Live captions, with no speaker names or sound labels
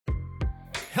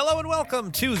Hello and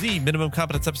welcome to the Minimum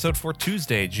Competence episode for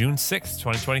Tuesday, June 6th,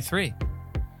 2023.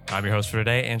 I'm your host for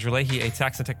today, Andrew Leahy, a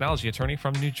tax and technology attorney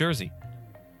from New Jersey.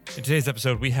 In today's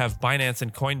episode, we have Binance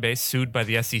and Coinbase sued by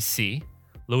the SEC,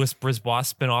 Louis Brisbois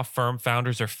spin-off firm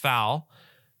founders are foul,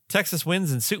 Texas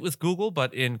wins in suit with Google,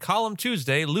 but in column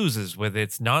Tuesday loses with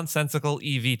its nonsensical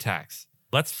EV tax.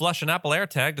 Let's flush an Apple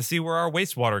AirTag to see where our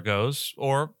wastewater goes,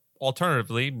 or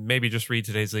alternatively, maybe just read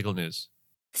today's legal news.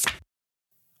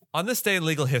 On this day in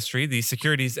legal history, the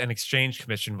Securities and Exchange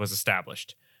Commission was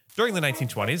established. During the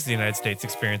 1920s, the United States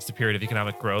experienced a period of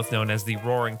economic growth known as the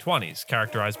Roaring Twenties,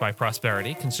 characterized by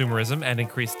prosperity, consumerism, and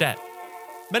increased debt.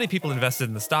 Many people invested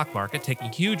in the stock market,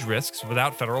 taking huge risks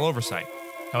without federal oversight.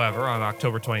 However, on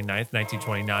October 29,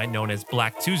 1929, known as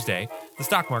Black Tuesday, the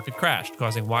stock market crashed,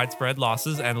 causing widespread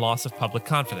losses and loss of public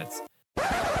confidence.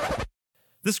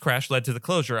 This crash led to the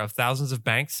closure of thousands of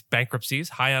banks, bankruptcies,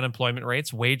 high unemployment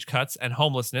rates, wage cuts, and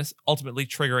homelessness, ultimately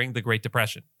triggering the Great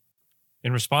Depression.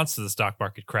 In response to the stock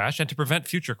market crash and to prevent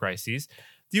future crises,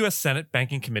 the U.S. Senate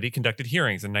Banking Committee conducted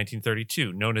hearings in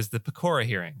 1932, known as the Pecora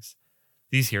hearings.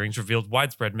 These hearings revealed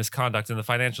widespread misconduct in the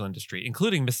financial industry,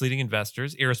 including misleading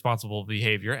investors, irresponsible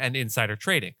behavior, and insider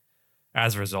trading.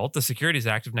 As a result, the Securities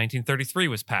Act of 1933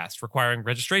 was passed, requiring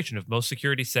registration of most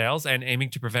security sales and aiming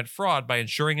to prevent fraud by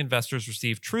ensuring investors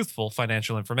receive truthful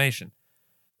financial information.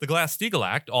 The Glass-Steagall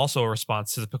Act, also a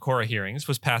response to the Pecora hearings,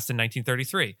 was passed in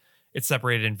 1933. It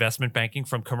separated investment banking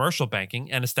from commercial banking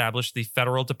and established the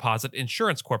Federal Deposit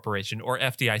Insurance Corporation, or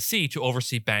FDIC, to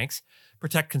oversee banks,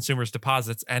 protect consumers'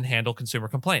 deposits, and handle consumer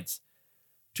complaints.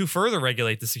 To further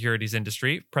regulate the securities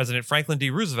industry, President Franklin D.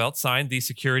 Roosevelt signed the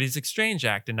Securities Exchange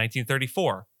Act in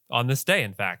 1934, on this day,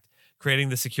 in fact, creating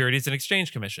the Securities and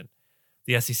Exchange Commission.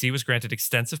 The SEC was granted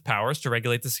extensive powers to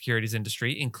regulate the securities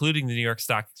industry, including the New York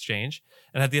Stock Exchange,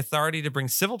 and had the authority to bring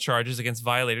civil charges against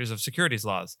violators of securities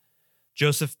laws.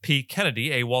 Joseph P.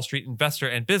 Kennedy, a Wall Street investor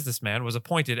and businessman, was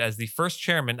appointed as the first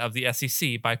chairman of the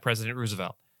SEC by President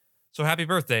Roosevelt. So happy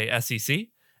birthday, SEC!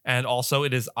 And also,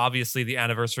 it is obviously the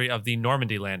anniversary of the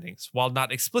Normandy landings. While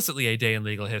not explicitly a day in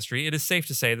legal history, it is safe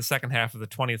to say the second half of the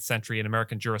 20th century in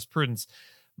American jurisprudence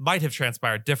might have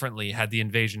transpired differently had the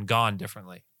invasion gone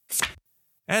differently.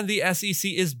 And the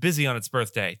SEC is busy on its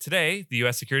birthday. Today, the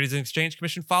U.S. Securities and Exchange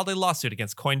Commission filed a lawsuit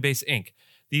against Coinbase Inc.,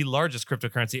 the largest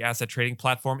cryptocurrency asset trading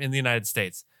platform in the United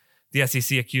States. The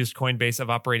SEC accused Coinbase of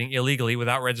operating illegally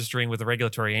without registering with a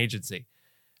regulatory agency.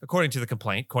 According to the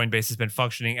complaint, Coinbase has been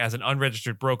functioning as an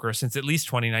unregistered broker since at least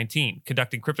 2019,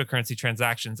 conducting cryptocurrency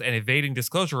transactions and evading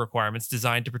disclosure requirements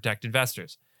designed to protect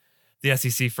investors. The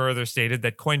SEC further stated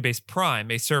that Coinbase Prime,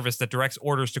 a service that directs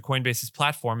orders to Coinbase's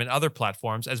platform and other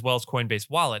platforms, as well as Coinbase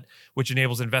Wallet, which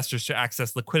enables investors to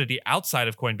access liquidity outside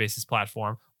of Coinbase's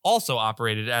platform, also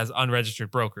operated as unregistered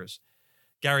brokers.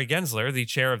 Gary Gensler, the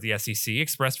chair of the SEC,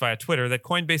 expressed via Twitter that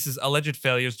Coinbase's alleged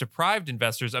failures deprived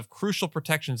investors of crucial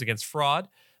protections against fraud,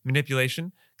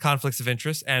 manipulation, conflicts of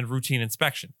interest, and routine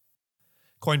inspection.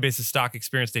 Coinbase's stock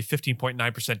experienced a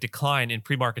 15.9% decline in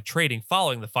pre-market trading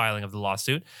following the filing of the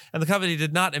lawsuit, and the company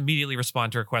did not immediately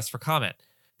respond to requests for comment.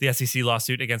 The SEC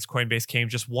lawsuit against Coinbase came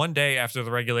just one day after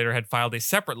the regulator had filed a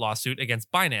separate lawsuit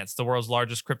against Binance, the world's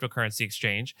largest cryptocurrency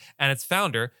exchange, and its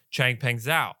founder, Changpeng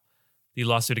Zhao. The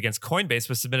lawsuit against Coinbase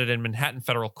was submitted in Manhattan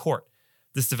federal court.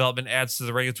 This development adds to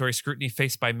the regulatory scrutiny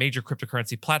faced by major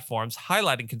cryptocurrency platforms,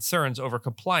 highlighting concerns over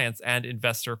compliance and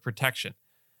investor protection.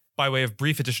 By way of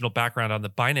brief additional background on the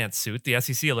Binance suit, the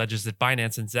SEC alleges that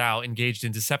Binance and Zhao engaged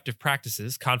in deceptive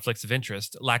practices, conflicts of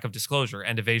interest, lack of disclosure,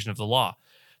 and evasion of the law.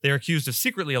 They are accused of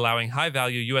secretly allowing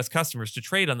high-value U.S. customers to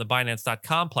trade on the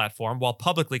Binance.com platform while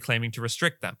publicly claiming to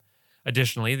restrict them.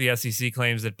 Additionally, the SEC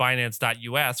claims that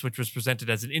Binance.us, which was presented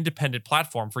as an independent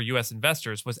platform for U.S.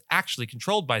 investors, was actually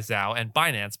controlled by Zhao and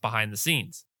Binance behind the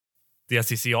scenes. The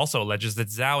SEC also alleges that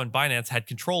Zhao and Binance had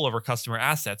control over customer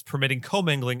assets, permitting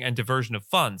commingling and diversion of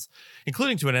funds,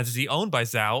 including to an entity owned by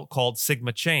Zhao called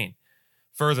Sigma Chain.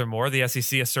 Furthermore, the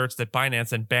SEC asserts that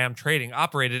Binance and BAM Trading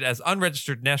operated as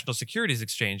unregistered national securities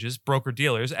exchanges,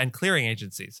 broker-dealers, and clearing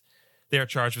agencies. They are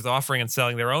charged with offering and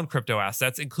selling their own crypto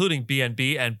assets, including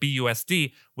BNB and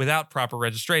BUSD, without proper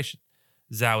registration.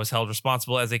 Zhao is held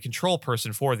responsible as a control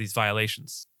person for these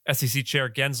violations. SEC Chair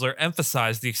Gensler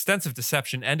emphasized the extensive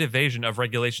deception and evasion of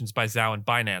regulations by Zhao and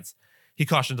Binance. He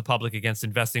cautioned the public against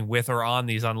investing with or on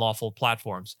these unlawful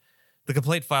platforms. The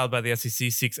complaint filed by the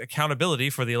SEC seeks accountability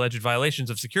for the alleged violations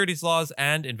of securities laws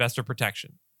and investor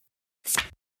protection.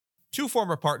 Two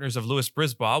former partners of Louis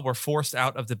Brisbois were forced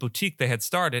out of the boutique they had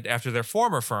started after their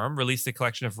former firm released a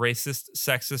collection of racist,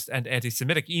 sexist, and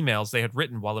anti-Semitic emails they had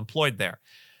written while employed there.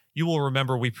 You will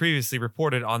remember we previously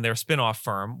reported on their spin-off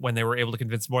firm when they were able to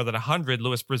convince more than 100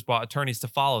 Louis Brisbois attorneys to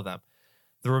follow them.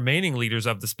 The remaining leaders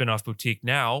of the spin-off boutique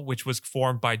now, which was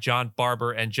formed by John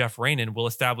Barber and Jeff Rainin, will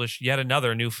establish yet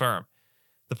another new firm.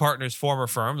 The partners' former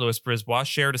firm, Louis Brisbois,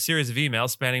 shared a series of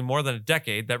emails spanning more than a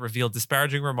decade that revealed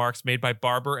disparaging remarks made by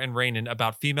Barber and Rainin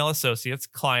about female associates,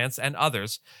 clients, and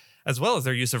others, as well as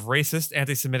their use of racist,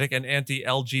 anti-Semitic, and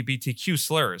anti-LGBTQ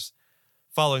slurs.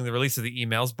 Following the release of the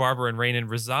emails, Barber and Rainin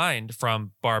resigned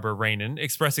from Barber Rainin,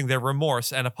 expressing their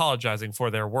remorse and apologizing for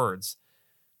their words.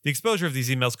 The exposure of these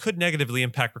emails could negatively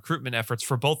impact recruitment efforts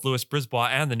for both Louis Brisbois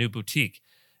and the new boutique.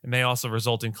 It may also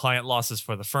result in client losses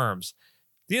for the firms.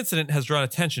 The incident has drawn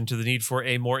attention to the need for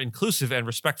a more inclusive and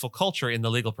respectful culture in the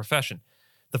legal profession.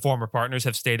 The former partners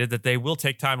have stated that they will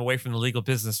take time away from the legal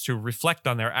business to reflect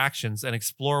on their actions and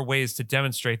explore ways to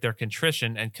demonstrate their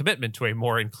contrition and commitment to a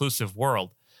more inclusive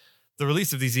world. The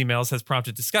release of these emails has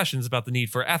prompted discussions about the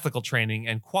need for ethical training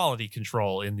and quality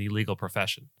control in the legal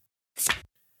profession.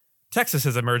 Texas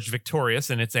has emerged victorious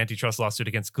in its antitrust lawsuit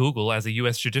against Google as a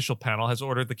U.S. judicial panel has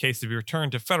ordered the case to be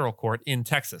returned to federal court in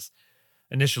Texas.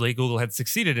 Initially, Google had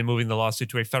succeeded in moving the lawsuit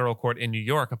to a federal court in New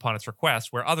York upon its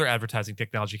request, where other advertising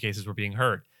technology cases were being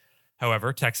heard.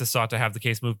 However, Texas sought to have the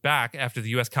case moved back after the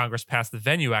U.S. Congress passed the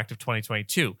Venue Act of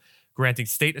 2022, granting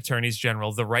state attorneys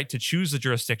general the right to choose the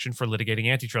jurisdiction for litigating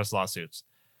antitrust lawsuits.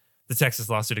 The Texas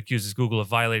lawsuit accuses Google of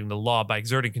violating the law by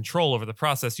exerting control over the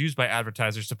process used by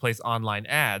advertisers to place online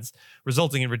ads,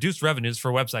 resulting in reduced revenues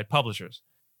for website publishers.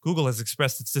 Google has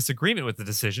expressed its disagreement with the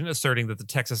decision, asserting that the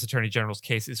Texas Attorney General's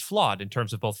case is flawed in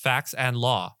terms of both facts and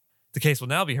law. The case will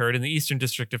now be heard in the Eastern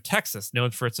District of Texas,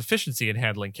 known for its efficiency in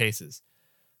handling cases.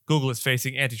 Google is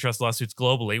facing antitrust lawsuits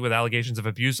globally with allegations of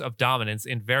abuse of dominance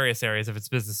in various areas of its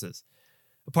businesses.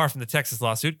 Apart from the Texas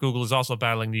lawsuit, Google is also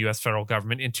battling the U.S. federal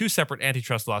government in two separate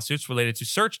antitrust lawsuits related to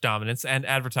search dominance and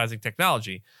advertising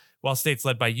technology, while states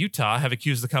led by Utah have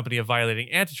accused the company of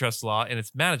violating antitrust law in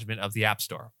its management of the App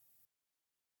Store.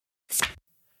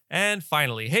 And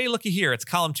finally, hey, looky here, it's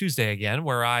Column Tuesday again,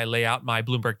 where I lay out my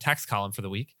Bloomberg tax column for the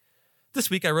week. This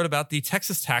week, I wrote about the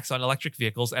Texas tax on electric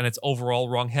vehicles and its overall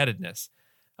wrongheadedness.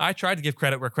 I tried to give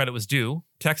credit where credit was due.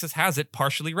 Texas has it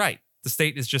partially right. The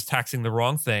state is just taxing the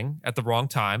wrong thing at the wrong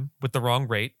time, with the wrong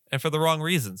rate, and for the wrong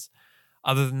reasons.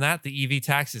 Other than that, the EV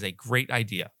tax is a great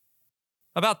idea.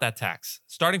 About that tax,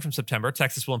 starting from September,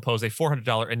 Texas will impose a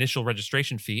 $400 initial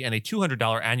registration fee and a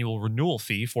 $200 annual renewal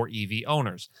fee for EV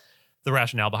owners. The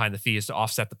rationale behind the fee is to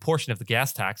offset the portion of the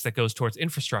gas tax that goes towards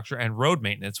infrastructure and road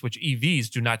maintenance, which EVs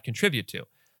do not contribute to.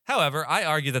 However, I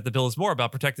argue that the bill is more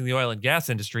about protecting the oil and gas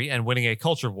industry and winning a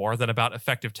culture war than about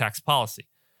effective tax policy.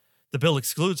 The bill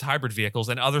excludes hybrid vehicles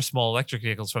and other small electric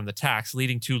vehicles from the tax,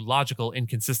 leading to logical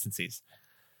inconsistencies.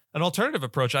 An alternative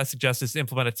approach I suggest is to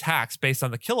implement a tax based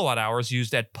on the kilowatt hours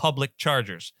used at public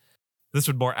chargers. This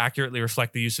would more accurately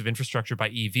reflect the use of infrastructure by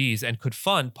EVs and could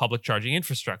fund public charging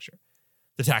infrastructure.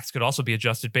 The tax could also be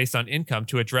adjusted based on income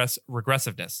to address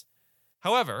regressiveness.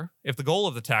 However, if the goal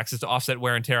of the tax is to offset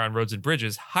wear and tear on roads and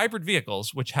bridges, hybrid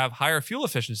vehicles, which have higher fuel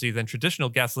efficiency than traditional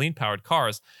gasoline-powered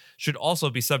cars, should also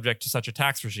be subject to such a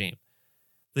tax regime.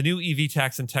 The new EV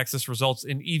tax in Texas results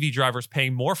in EV drivers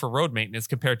paying more for road maintenance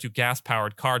compared to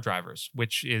gas-powered car drivers,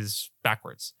 which is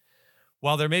backwards.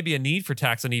 While there may be a need for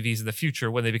tax on EVs in the future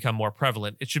when they become more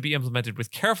prevalent, it should be implemented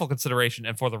with careful consideration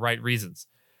and for the right reasons.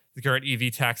 The current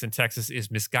EV tax in Texas is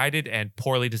misguided and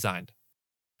poorly designed.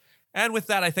 And with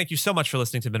that, I thank you so much for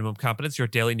listening to Minimum Competence, your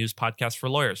daily news podcast for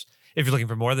lawyers. If you're looking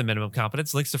for more than Minimum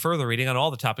Competence, links to further reading on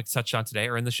all the topics touched on today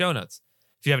are in the show notes.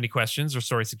 If you have any questions or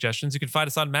story suggestions, you can find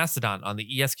us on Mastodon on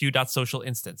the esq.social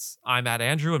instance. I'm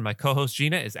 @Andrew, and my co-host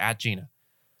Gina is @Gina.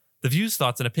 The views,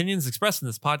 thoughts, and opinions expressed in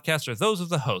this podcast are those of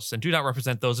the hosts and do not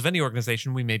represent those of any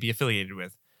organization we may be affiliated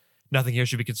with. Nothing here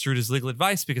should be construed as legal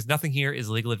advice because nothing here is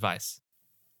legal advice.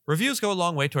 Reviews go a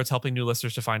long way towards helping new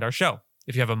listeners to find our show.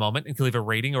 If you have a moment and can leave a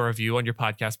rating or review on your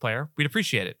podcast player, we'd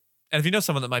appreciate it. And if you know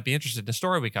someone that might be interested in a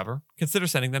story we cover, consider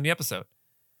sending them the episode.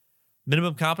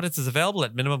 Minimum Competence is available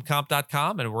at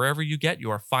minimumcomp.com and wherever you get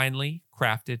your finely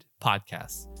crafted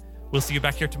podcasts. We'll see you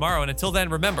back here tomorrow, and until then,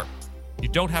 remember, you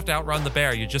don't have to outrun the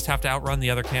bear, you just have to outrun the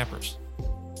other campers.